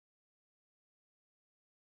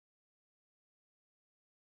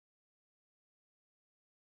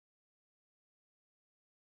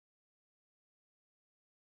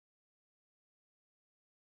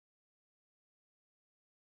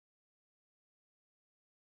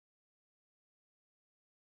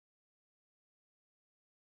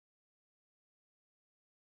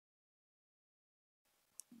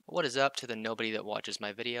What is up to the nobody that watches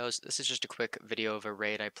my videos? This is just a quick video of a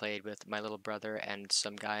raid I played with my little brother and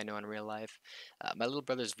some guy I know in real life. My little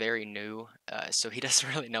brother's very new, so he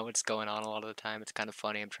doesn't really know what's going on a lot of the time. It's kind of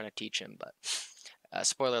funny. I'm trying to teach him, but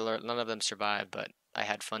spoiler alert, none of them survived, but I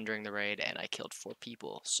had fun during the raid and I killed 4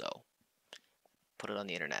 people, so put it on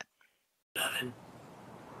the internet. 11,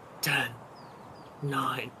 10,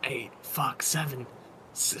 9, 8, fuck, 7,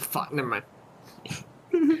 fuck, never mind.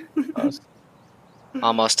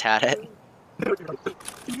 Almost had it.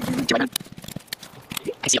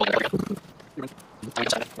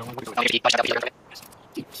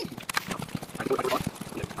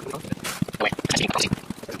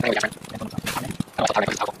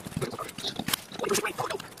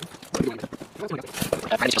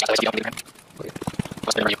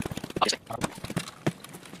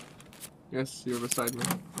 Yes, you're beside me.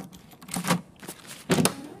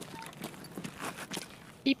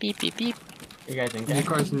 Beep beep beep beep. You guys think Hey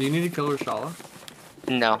Carson, do you need to kill Rashala?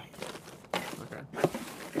 No. Okay.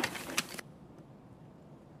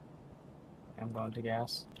 I'm going to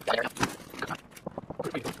gas.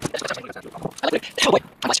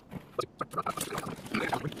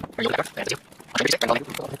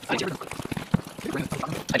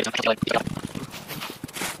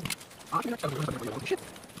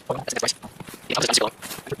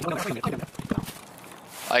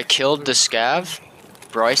 I killed the scav.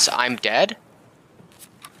 Bryce, I'm dead.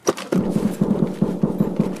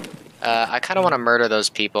 I kind of want to murder those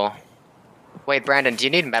people. Wait, Brandon, do you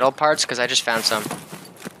need metal parts? Because I just found some.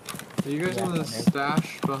 Are you guys in the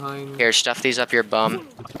stash behind? Here, stuff these up your bum.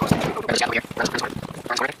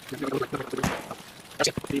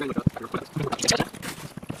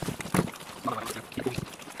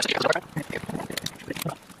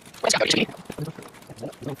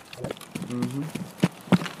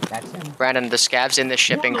 That's him. Brandon, the scav's in the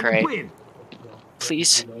shipping crate.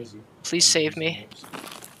 Please, please save me.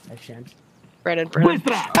 I shan't. Brandon, Brandon.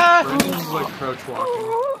 Ah! Brandon's like crouch walking.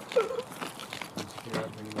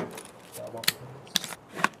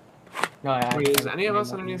 No, Wait, is any of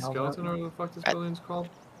us underneath skeleton or what the fuck this building's called?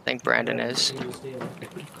 I think Brandon is.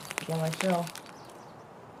 Kill myself.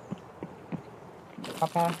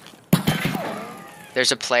 Papa.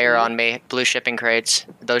 There's a player on me. Blue shipping crates.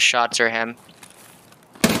 Those shots are him.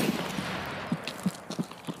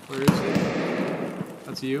 Where is he?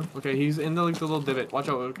 That's you? Okay, he's in the, like, the little divot. Watch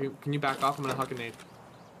out, okay, can you back off? I'm gonna huck a nade.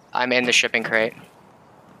 I'm in the shipping crate.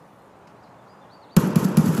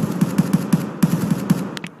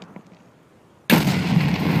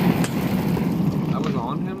 I was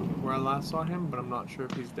on him where I last saw him, but I'm not sure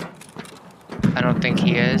if he's dead. I don't think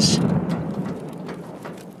he is.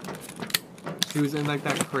 He was in like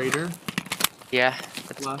that crater. Yeah,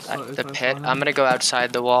 the pit. I'm gonna go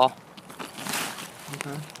outside the wall.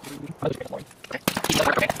 Okay.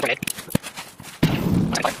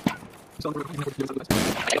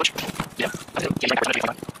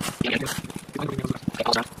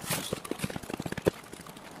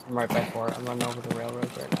 I'm right by for it. I'm running over the railroad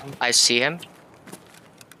right now. I see him.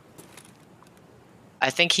 I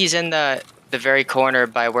think he's in the very corner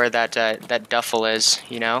by where that that duffel is,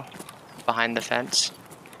 you know, behind the fence.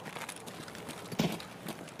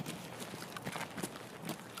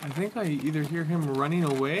 I think I either hear him running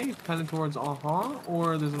away, kind of towards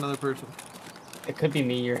or there's another person. It could be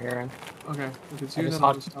me you're hearing. Okay, if it's I you, just then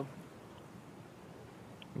I'll thought- just stop.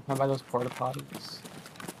 I'm coming by those porta potties.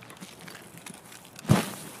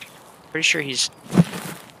 Pretty sure he's...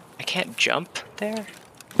 I can't jump there?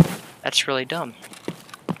 That's really dumb.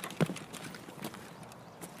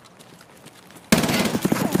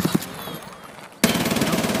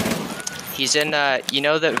 He's in, you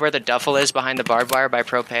know where the duffel is behind the barbed wire by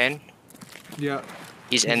propane? Yeah.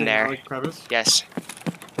 He's in there. Like crevice. Yes.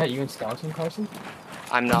 Is that you in skeleton, Carson?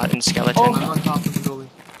 I'm not in skeleton. I'm on top of the building.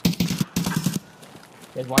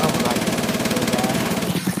 There's one over right there.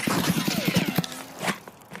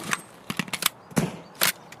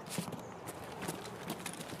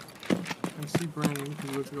 I see Brandon because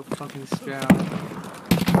he looks like a fucking scav.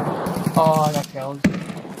 Oh, I got killed.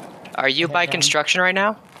 Are you by construction right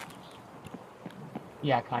now?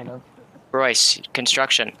 Yeah, kind of. Royce,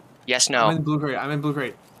 construction. Yes, no. I'm in blue crate. I'm in blue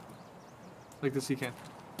crate. Like the sea can.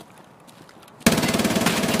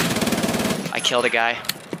 I killed a guy.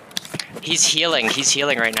 He's healing. He's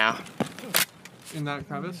healing right now. In that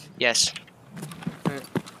crevice? Yes. Okay.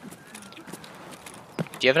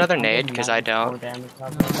 Do you have another nade? Because I don't.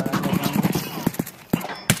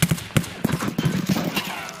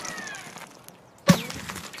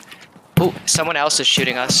 Oh, someone else is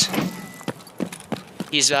shooting us.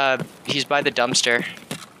 He's by the dumpster.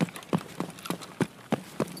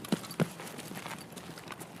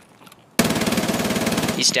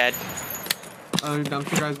 He's dead.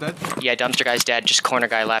 Dumpster guy's dead? Yeah, dumpster guy's dead. Just corner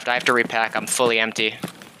guy left. I have to repack. I'm fully empty.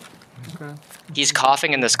 Okay. He's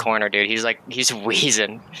coughing in this corner, dude. He's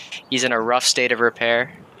wheezing. He's in a rough state of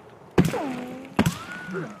repair.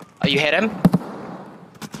 Oh, you hit him?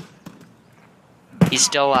 He's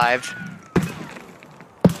still alive.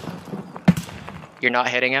 You're not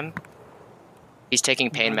hitting him? He's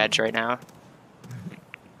taking pain meds right now.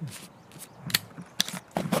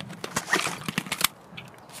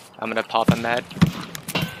 I'm gonna pop a med.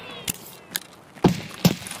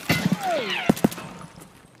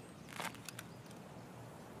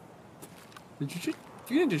 Did you shoot?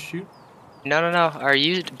 You didn't just shoot. No. Are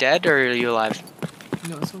you dead or are you alive?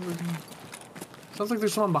 No, it sounds like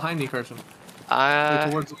there's someone behind me, Carson.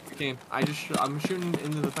 Like towards where you came. I'm shooting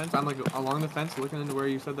into the fence. I'm like along the fence, looking into where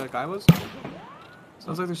you said that guy was.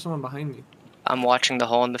 Sounds like there's someone behind me. I'm watching the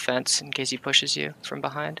hole in the fence in case he pushes you from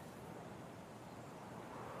behind.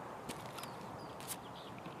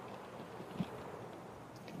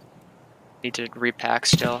 Need to repack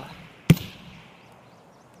still.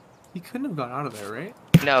 He couldn't have got out of there, right?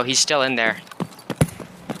 No, he's still in there.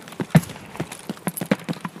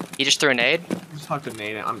 He just threw a nade? Just talked to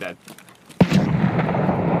Nate. I'm dead.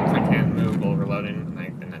 I can't move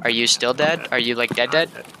overloading. Are you still dead? Are you like dead?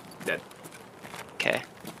 Dead. Okay.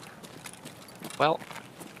 Well.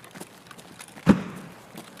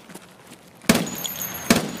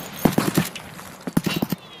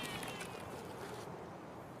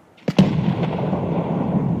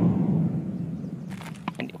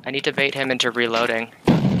 I need to bait him into reloading.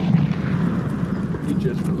 He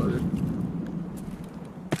just reloaded.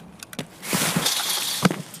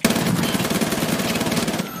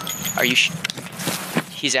 Are you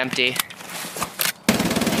He's empty.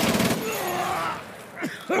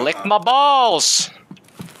 Lick my balls!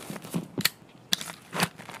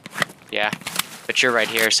 Yeah, but you're right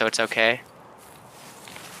here, so it's okay.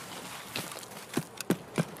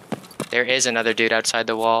 There is another dude outside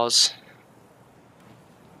the walls.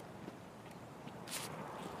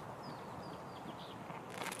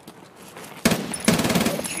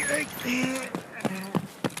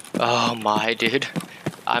 Oh my, dude.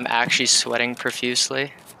 I'm actually sweating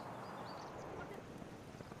profusely.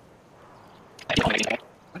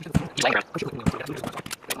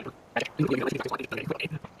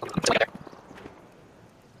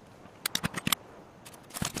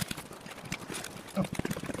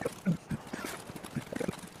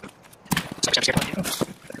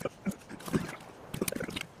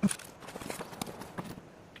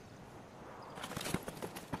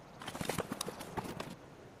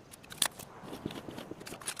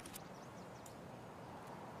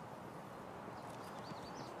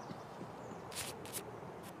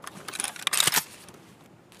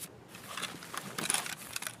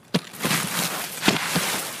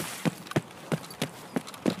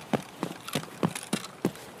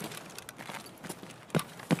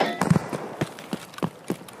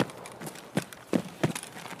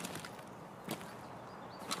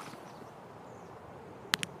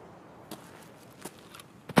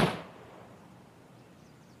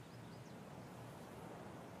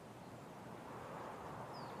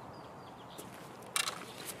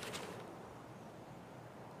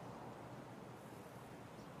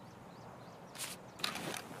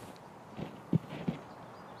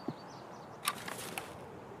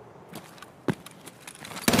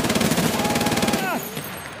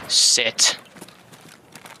 Sit.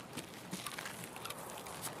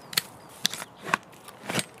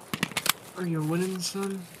 Are you winning,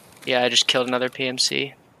 son? Yeah, I just killed another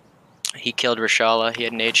PMC. He killed Rashala. He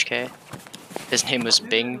had an HK. His name was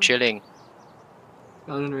Bing Chilling.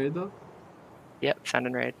 Found in raid though? Yep, found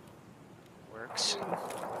and raid. Works.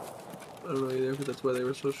 I don't know either, but that's why they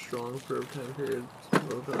were so strong for a time period.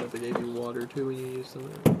 They gave you water too when you used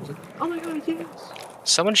them. I was like, oh my god, yes!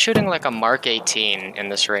 Someone's shooting like a Mark 18 in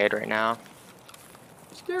this raid right now.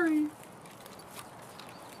 Scary!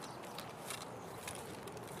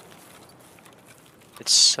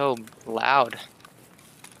 It's so loud.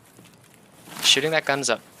 Shooting that gun's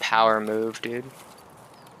a power move, dude.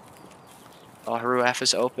 Oh, Haru F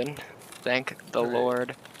is open. Thank the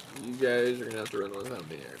Lord. You guys are gonna have to run without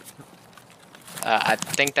me. I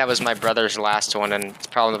think that was my brother's last one, and it's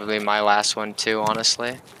probably my last one too,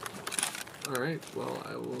 honestly. Alright, well,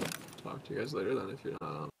 I will talk to you guys later then if you're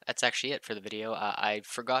not on. That's actually it for the video. I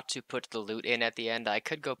forgot to put the loot in at the end. I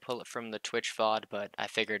could go pull it from the Twitch VOD, but I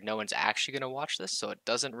figured no one's actually going to watch this, so it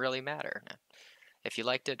doesn't really matter. If you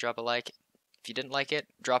liked it, drop a like. If you didn't like it,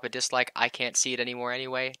 drop a dislike. I can't see it anymore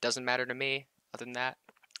anyway. It doesn't matter to me. Other than that,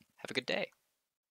 have a good day.